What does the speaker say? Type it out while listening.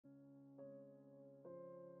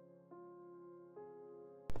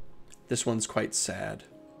This one's quite sad.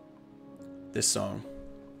 This song.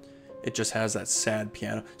 It just has that sad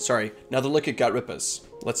piano. Sorry, another look at Gutrippaz.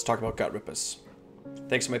 Let's talk about Gutrippaz.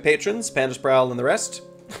 Thanks to my patrons, Panda Sprowl and the rest.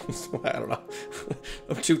 I don't know.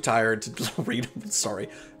 I'm too tired to read them. Sorry.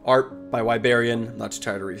 Art by Wiberian. I'm not too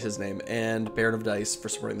tired to read his name. And Baron of Dice for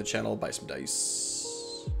supporting the channel. Buy some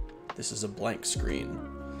dice. This is a blank screen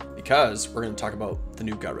because we're going to talk about the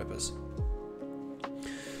new Gutrippaz.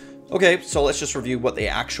 Okay, so let's just review what they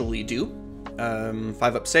actually do. 5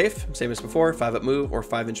 up safe, same as before. 5 up move or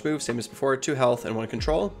 5-inch move, same as before. 2 health and 1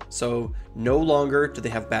 control. So no longer do they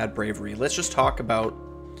have bad bravery. Let's just talk about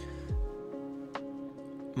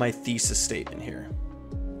my thesis statement here.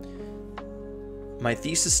 My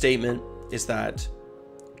thesis statement is that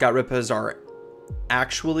Gutrippaz are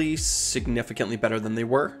actually significantly better than they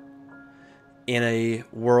were in a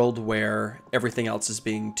world where everything else is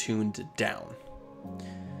being tuned down.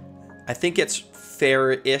 I think it's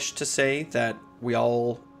fair-ish to say that we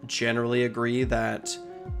all generally agree that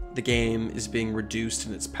the game is being reduced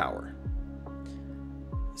in its power.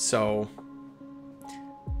 So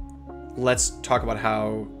let's talk about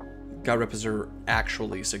how Gutrippaz are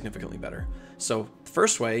actually significantly better. So the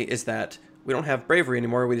first way is that we don't have bravery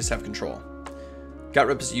anymore, we just have control.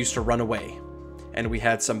 Gutrippaz used to run away, and we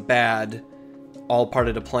had some bad, all part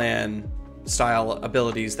of the plan style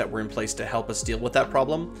abilities that were in place to help us deal with that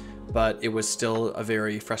problem, but it was still a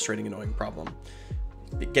very frustrating, annoying problem.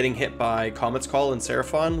 Getting hit by Comet's Call and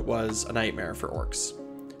Seraphon was a nightmare for orcs.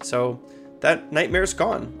 So that nightmare's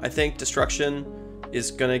gone. I think destruction is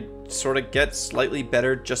gonna sort of get slightly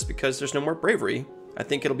better just because there's no more bravery. I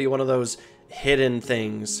think it'll be one of those hidden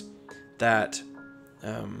things that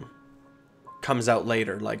comes out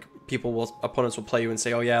later. Like opponents will play you and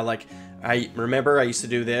say, oh yeah, like I remember I used to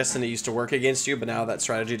do this and it used to work against you, but now that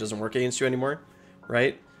strategy doesn't work against you anymore,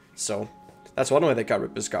 right? So that's one way that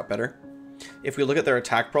Gutrippaz got better. If we look at their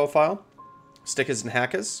attack profile, Stickas and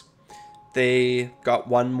Hackas, they got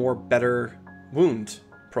one more better wound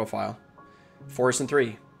profile. 4s and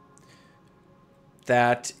 3.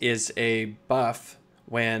 That is a buff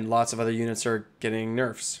when lots of other units are getting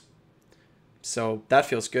nerfs. So that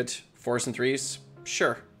feels good. 4s and 3s,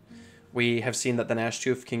 sure. We have seen that the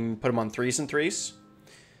Nashtooth can put them on 3s and 3s.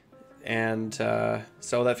 And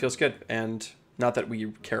so that feels good. And not that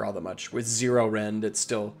we care all that much. With 0 rend, it's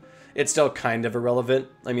still kind of irrelevant.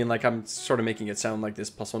 I mean, like, I'm sort of making it sound like this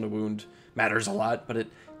 +1 to wound matters a lot, but it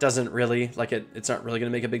doesn't really. Like, it's not really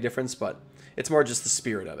going to make a big difference, but it's more just the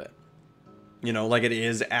spirit of it. You know, like, it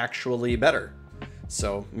is actually better.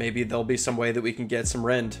 So maybe there'll be some way that we can get some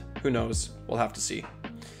rend. Who knows? We'll have to see.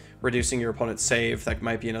 Reducing your opponent's save, that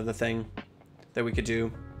might be another thing that we could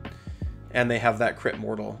do. And they have that crit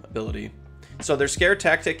mortal ability. So their scare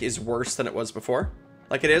tactic is worse than it was before.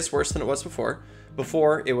 Like, it is worse than it was before.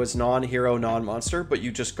 Before, it was non-hero, non-monster, but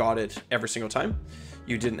you just got it every single time.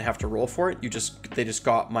 You didn't have to roll for it. They just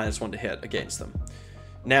got -1 to hit against them.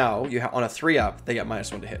 Now, on a 3-up, they get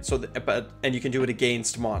 -1 to hit. So, and you can do it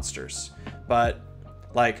against monsters. But,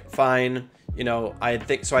 like, fine. You know, I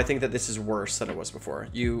think that this is worse than it was before.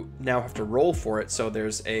 You now have to roll for it, so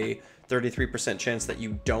there's a 33% chance that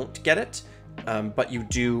you don't get it. But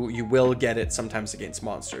you will get it sometimes against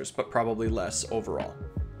monsters, but probably less overall.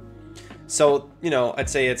 So, you know, I'd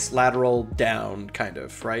say it's lateral down, kind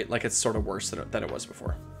of, right? Like, it's sort of worse than it was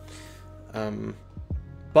before.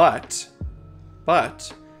 But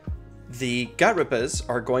the Gutrippaz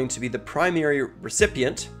are going to be the primary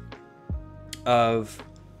recipient of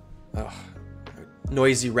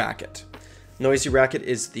Noisy Racket. Noisy Racket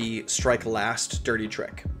is the strike last dirty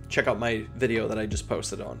trick. Check out my video that I just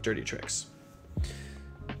posted on dirty tricks.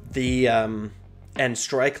 And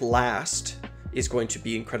strike last is going to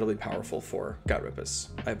be incredibly powerful for Gutrippaz,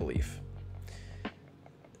 I believe.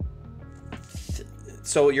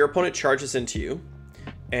 So your opponent charges into you,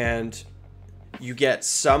 and you get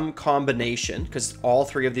some combination, because all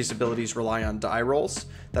 3 of these abilities rely on die rolls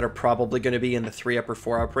that are probably going to be in the 3-up or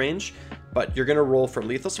 4-up range, but you're going to roll for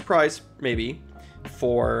Lethal Surprise, maybe,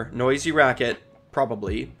 for Noisy Racket,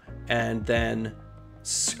 probably, and then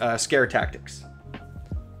Scare Tactics.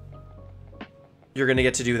 You're going to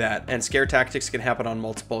get to do that, and Scare Tactics can happen on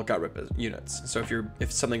multiple Gutrippaz units. So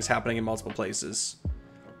if something's happening in multiple places,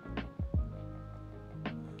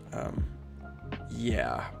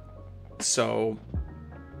 yeah. So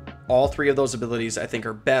all 3 of those abilities, I think,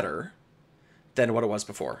 are better than what it was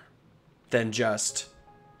before, than just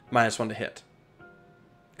 -1 to hit,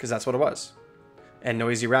 because that's what it was. And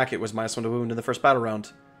Noisy Racket was -1 to wound in the first battle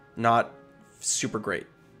round, not super great.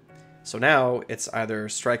 So now it's either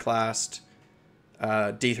Strike Last,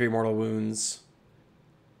 D3 Mortal Wounds,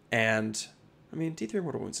 and I mean, D3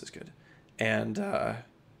 Mortal Wounds is good. and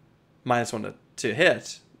 -1 to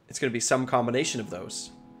hit, it's going to be some combination of those.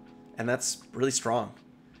 And that's really strong.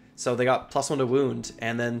 So they got +1 to wound,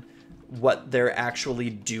 and then what they're actually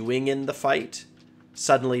doing in the fight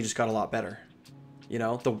suddenly just got a lot better. You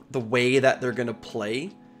know, the way that they're going to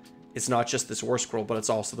play, it's not just this War Scroll, but it's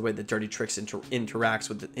also the way that Dirty Tricks interact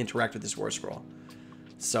with this War Scroll.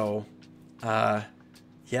 So,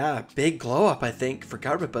 yeah, big glow up, I think, for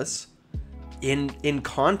Gutrippaz. In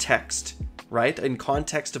context, right? In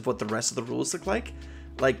context of what the rest of the rules look like.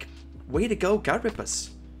 Like, way to go,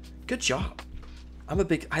 Gutrippaz. Good job. I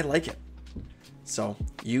like it. So,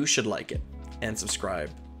 you should like it and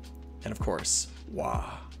subscribe. And of course,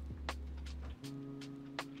 wow.